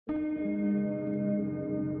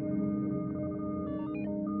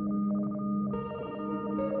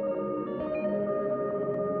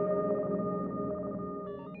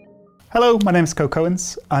Hello, my name is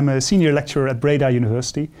Koens. I'm a senior lecturer at Breda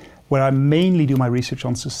University, where I mainly do my research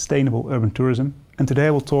on sustainable urban tourism. And today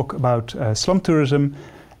I will talk about slum tourism,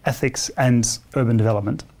 ethics and urban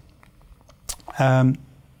development.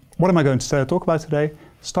 What am I going to talk about today?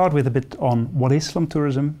 Start with a bit on what is slum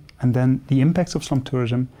tourism, and then the impacts of slum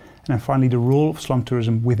tourism, and then finally the role of slum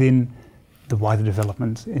tourism within the wider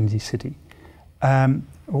development in the city.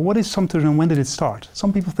 What is slum tourism and when did it start?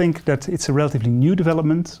 Some people think that it's a relatively new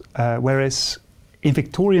development, whereas in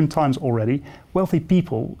Victorian times already, wealthy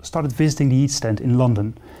people started visiting the East End in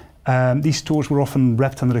London. These tours were often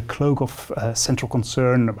wrapped under the cloak of central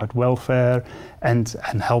concern about welfare and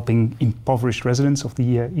helping impoverished residents of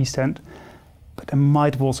the East End. But there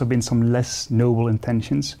might have also been some less noble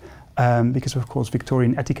intentions, because of course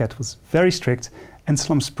Victorian etiquette was very strict and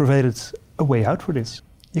slums provided a way out for this.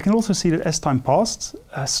 You can also see that as time passed,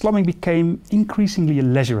 slumming became increasingly a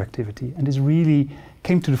leisure activity, and this really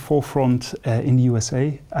came to the forefront in the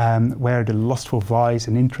USA, where the lust for vice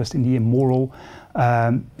and interest in the immoral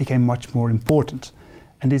became much more important.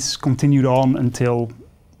 And this continued on until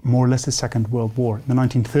more or less the Second World War. In the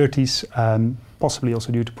 1930s, possibly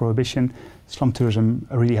also due to prohibition, slum tourism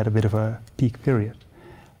really had a bit of a peak period.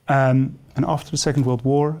 And after the Second World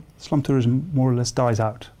War, slum tourism more or less dies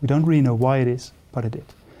out. We don't really know why it is, but it did.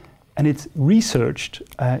 And it's researched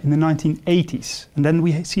in the 1980s, and then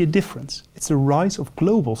we see a difference. It's the rise of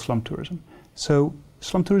global slum tourism. So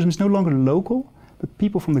slum tourism is no longer local, but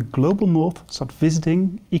people from the global north start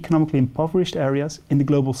visiting economically impoverished areas in the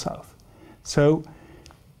global south. So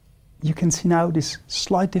you can see now this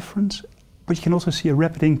slight difference, but you can also see a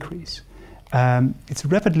rapid increase. It's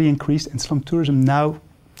rapidly increased, and slum tourism now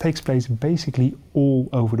takes place basically all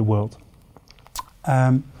over the world.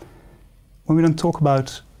 When we then talk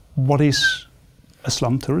about what is a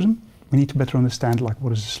slum tourism, we need to better understand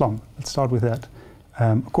what is a slum. Let's start with that.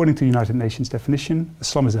 According to the United Nations definition, a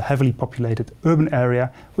slum is a heavily populated urban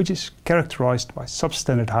area which is characterized by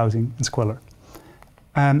substandard housing and squalor.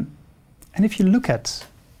 And if you look at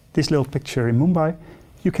this little picture in Mumbai,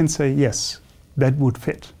 you can say, yes, that would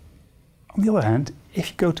fit. On the other hand, if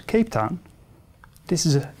you go to Cape Town, this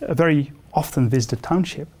is a very often visited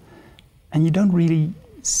township, and you don't really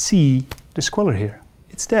see the squalor here.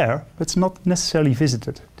 It's there, but it's not necessarily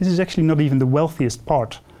visited. This is actually not even the wealthiest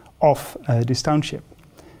part of this township.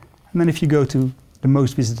 And then if you go to the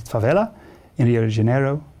most visited favela in Rio de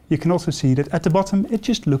Janeiro, you can also see that at the bottom it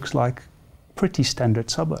just looks like a pretty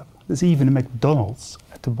standard suburb. There's even a McDonald's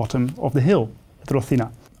at the bottom of the hill at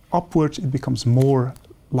Rothina. Upwards it becomes more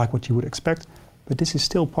like what you would expect, but this is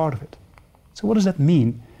still part of it. So what does that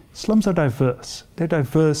mean? Slums are diverse. They're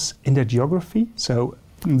diverse in their geography, so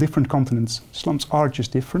on different continents, slums are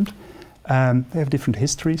just different. They have different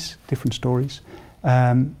histories, different stories.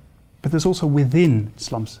 But there's also within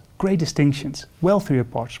slums great distinctions, wealthier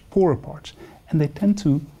parts, poorer parts, and they tend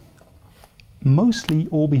to mostly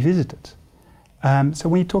all be visited. So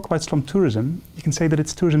when you talk about slum tourism, you can say that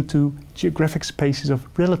it's tourism to geographic spaces of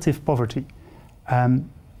relative poverty,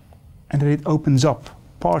 and that it opens up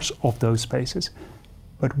parts of those spaces.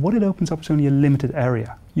 But what it opens up is only a limited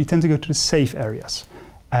area. You tend to go to the safe areas.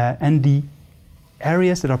 And the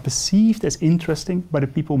areas that are perceived as interesting by the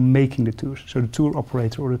people making the tours, so the tour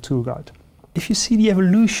operator or the tour guide. If you see the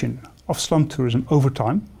evolution of slum tourism over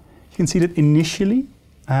time, you can see that initially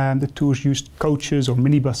the tours used coaches or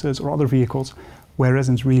minibuses or other vehicles where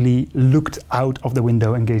residents really looked out of the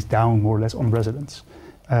window and gazed down more or less on residents.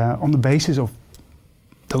 On the basis of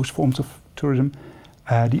those forms of tourism,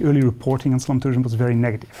 the early reporting on slum tourism was very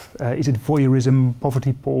negative. Is it voyeurism,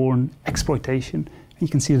 poverty porn, exploitation? You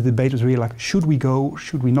can see the debate was really like, should we go or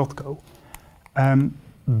should we not go?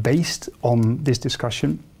 Based on this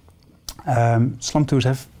discussion, slum tours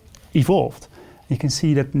have evolved. You can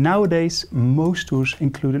see that nowadays most tours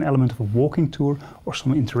include an element of a walking tour or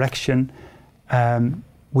some interaction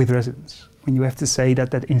with residents. When you have to say that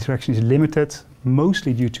that interaction is limited,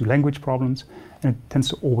 mostly due to language problems, and it tends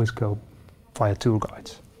to always go via tour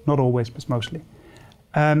guides. Not always, but mostly.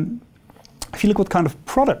 If you look what kind of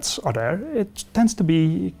products are there, it tends to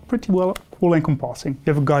be pretty well all-encompassing.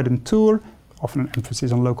 You have a guided tour, often an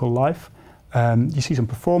emphasis on local life. You see some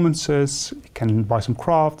performances, you can buy some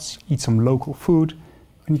crafts, eat some local food,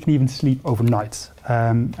 and you can even sleep overnight.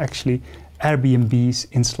 Actually,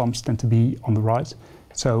 Airbnbs in slums tend to be on the rise,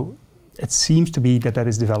 so it seems to be that that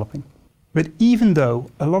is developing. But even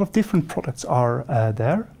though a lot of different products are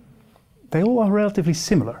there, they all are relatively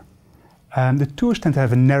similar. The tours tend to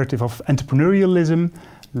have a narrative of entrepreneurialism,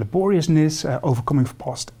 laboriousness, overcoming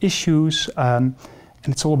past issues, and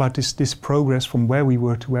it's all about this progress from where we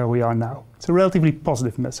were to where we are now. It's a relatively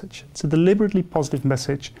positive message. It's a deliberately positive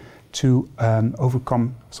message to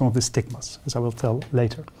overcome some of the stigmas, as I will tell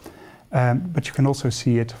later. But you can also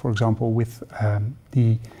see it, for example, with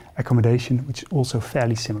the accommodation, which is also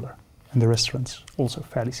fairly similar, and the restaurants also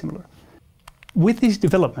fairly similar. With these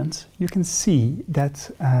developments, you can see that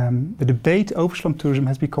the debate over slum tourism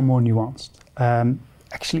has become more nuanced.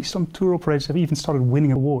 Actually, some tour operators have even started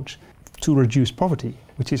winning awards to reduce poverty,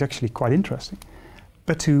 which is actually quite interesting.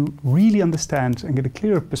 But to really understand and get a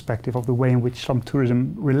clearer perspective of the way in which slum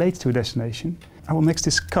tourism relates to a destination, I will next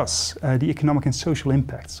discuss the economic and social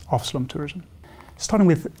impacts of slum tourism. Starting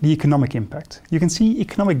with the economic impact, you can see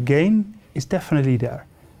economic gain is definitely there,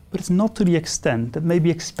 but it's not to the extent that may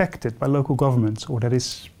be expected by local governments or that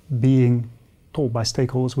is being told by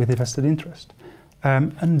stakeholders with a vested interest.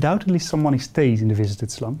 Undoubtedly some money stays in the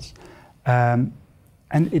visited slums,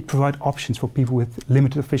 and it provides options for people with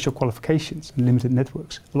limited official qualifications and limited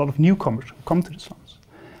networks, a lot of newcomers who come to the slums.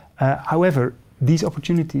 However, these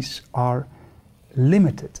opportunities are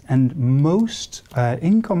limited, and most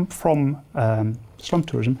income from slum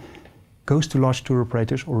tourism goes to large tour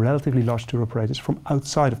operators or relatively large tour operators from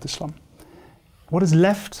outside of the slum. What is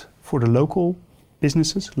left for the local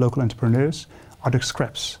businesses, local entrepreneurs, are the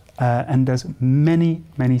scraps. And there's many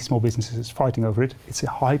small businesses fighting over it. It's a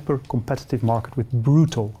hyper-competitive market with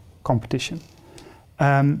brutal competition.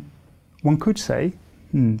 One could say,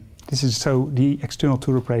 this is so the external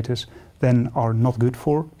tour operators then are not good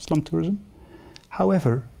for slum tourism.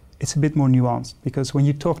 However, it's a bit more nuanced, because when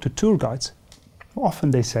you talk to tour guides,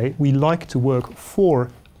 often they say, we like to work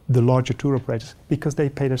for the larger tour operators because they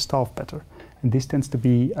pay their staff better. And this tends to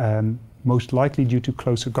be most likely due to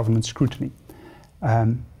closer government scrutiny.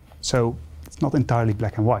 So it's not entirely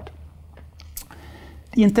black and white.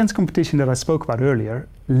 The intense competition that I spoke about earlier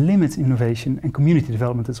limits innovation and community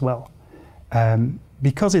development as well.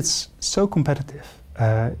 Because it's so competitive,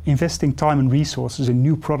 investing time and resources in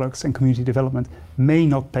new products and community development may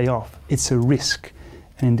not pay off. It's a risk.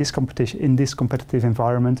 And in this competition, in this competitive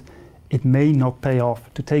environment, it may not pay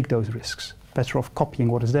off to take those risks. Better off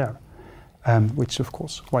copying what is there, which of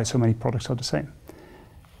course why so many products are the same.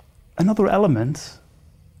 Another element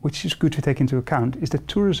which is good to take into account is that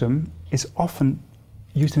tourism is often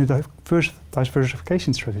used in a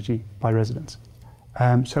diversification strategy by residents.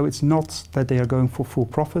 So it's not that they are going for full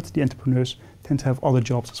profit. The entrepreneurs tend to have other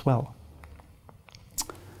jobs as well.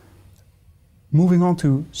 Moving on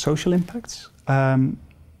to social impacts. In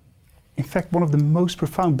fact, one of the most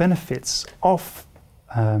profound benefits of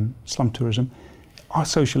slum tourism are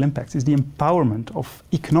social impacts, is the empowerment of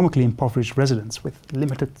economically impoverished residents with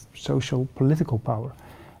limited social political power.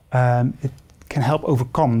 It can help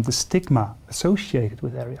overcome the stigma associated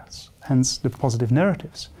with areas, hence the positive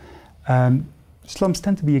narratives. Slums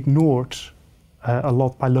tend to be ignored a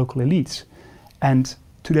lot by local elites, and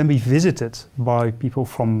to then be visited by people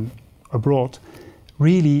from abroad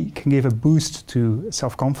really can give a boost to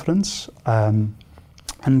self-confidence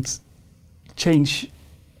and change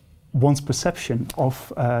one's perception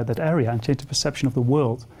of that area and change the perception of the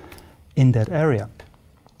world in that area.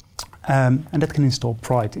 And that can install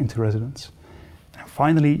pride into residents. And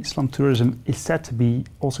finally, slum tourism is said to be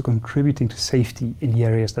also contributing to safety in the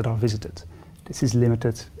areas that are visited. This is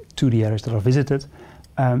limited to the areas that are visited,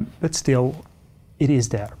 but still it is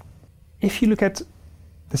there. If you look at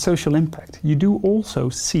the social impact, you do also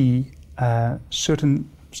see certain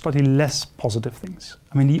slightly less positive things.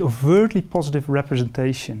 I mean, the overtly positive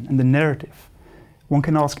representation and the narrative, one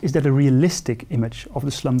can ask, is that a realistic image of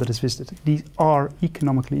the slum that is visited? These are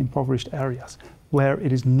economically impoverished areas where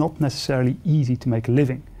it is not necessarily easy to make a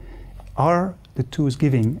living. Are the tours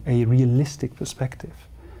giving a realistic perspective?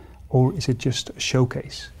 Or is it just a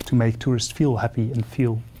showcase to make tourists feel happy and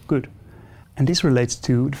feel good? And this relates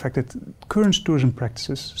to the fact that current tourism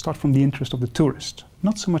practices start from the interest of the tourist,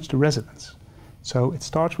 not so much the residents. So it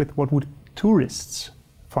starts with what would tourists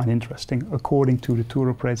find interesting according to the tour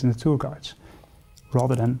operators and the tour guides,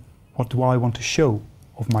 rather than what do I want to show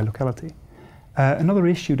of my locality. Another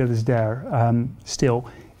issue that is there still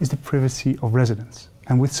is the privacy of residents.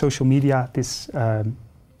 And with social media, this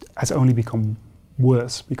has only become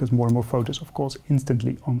worse because more and more photos, of course,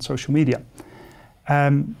 instantly on social media.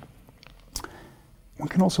 One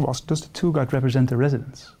can also ask, does the tour guide represent the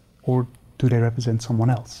residents, or do they represent someone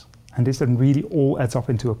else? And this then really all adds up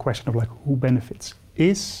into a question of like, who benefits?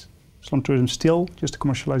 Is slum tourism still just a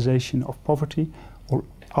commercialization of poverty, or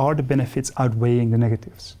are the benefits outweighing the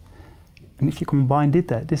negatives? And if you combine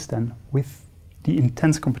this then with the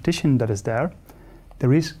intense competition that is there,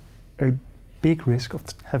 there is a big risk of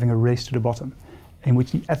having a race to the bottom, in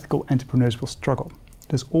which the ethical entrepreneurs will struggle.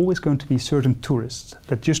 There's always going to be certain tourists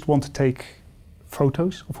that just want to take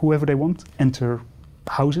photos of whoever they want, enter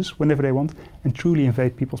houses whenever they want and truly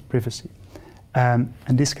invade people's privacy. And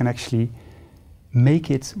this can actually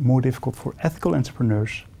make it more difficult for ethical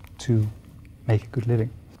entrepreneurs to make a good living.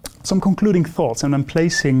 Some concluding thoughts, and I'm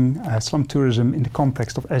placing slum tourism in the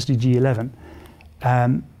context of SDG 11.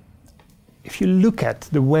 If you look at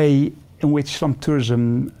the way in which slum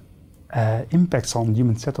tourism impacts on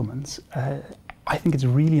human settlements, I think it's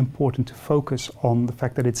really important to focus on the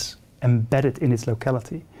fact that it's embedded in its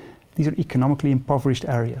locality. These are economically impoverished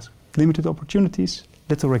areas, limited opportunities,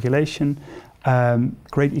 little regulation,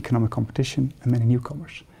 great economic competition, and many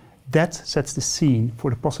newcomers. That sets the scene for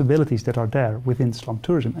the possibilities that are there within slum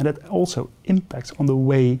tourism, and that also impacts on the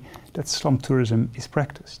way that slum tourism is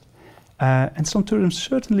practiced. And slum tourism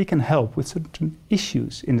certainly can help with certain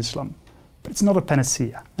issues in the slum, but it's not a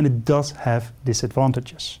panacea, and it does have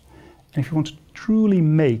disadvantages. And if you want to truly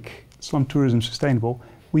make slum tourism sustainable,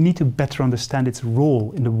 we need to better understand its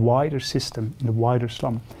role in the wider system, in the wider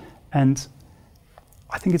slum. And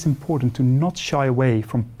I think it's important to not shy away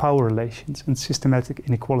from power relations and systematic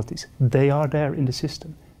inequalities. They are there in the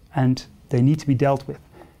system, and they need to be dealt with.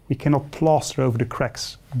 We cannot plaster over the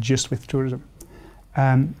cracks just with tourism.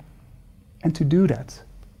 And to do that,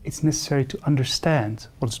 it's necessary to understand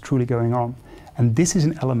what's truly going on. And this is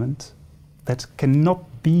an element that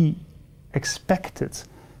cannot be expected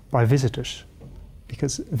by visitors,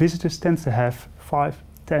 because visitors tend to have 5,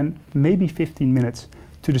 10, maybe 15 minutes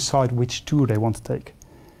to decide which tour they want to take.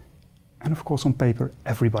 And of course, on paper,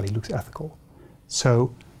 everybody looks ethical.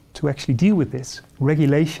 So to actually deal with this,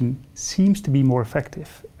 regulation seems to be more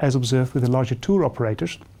effective, as observed with the larger tour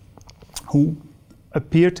operators, who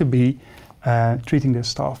appear to be treating their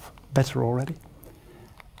staff better already.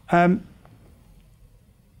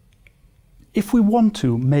 If we want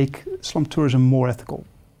to make slum tourism more ethical,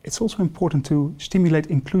 it's also important to stimulate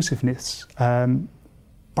inclusiveness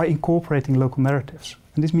by incorporating local narratives.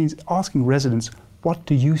 And this means asking residents, what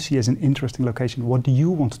do you see as an interesting location? What do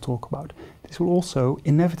you want to talk about? This will also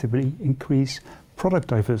inevitably increase product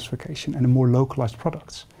diversification and more localized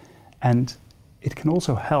products. And it can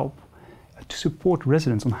also help to support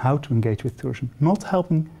residents on how to engage with tourism, not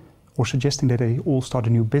helping or suggesting that they all start a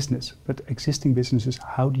new business, but existing businesses,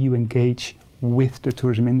 how do you engage with the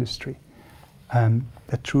tourism industry?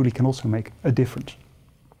 That truly can also make a difference.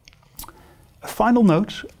 A final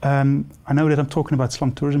note, I know that I'm talking about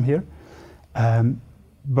slum tourism here,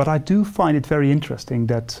 but I do find it very interesting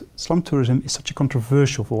that slum tourism is such a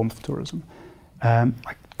controversial form of tourism.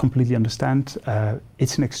 I completely understand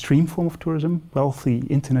it's an extreme form of tourism. Wealthy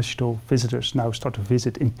international visitors now start to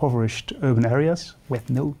visit impoverished urban areas with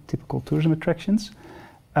no typical tourism attractions.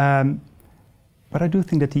 But I do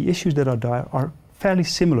think that the issues that are there are fairly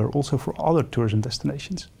similar also for other tourism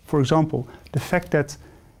destinations. For example, the fact that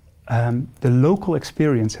the local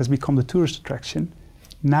experience has become the tourist attraction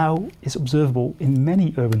now is observable in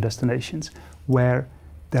many urban destinations where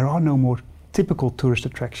there are no more typical tourist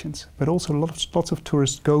attractions, but also lots of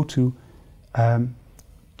tourists go to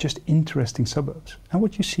just interesting suburbs. And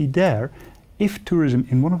what you see there, if tourism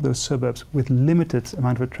in one of those suburbs with limited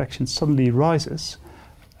amount of attractions suddenly rises,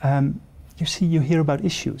 you hear about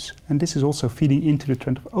issues. And this is also feeding into the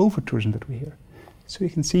trend of over-tourism that we hear. So you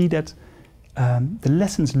can see that the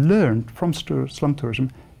lessons learned from slum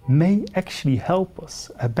tourism may actually help us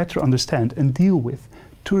better understand and deal with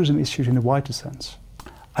tourism issues in a wider sense.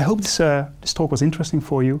 I hope this talk was interesting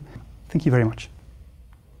for you. Thank you very much.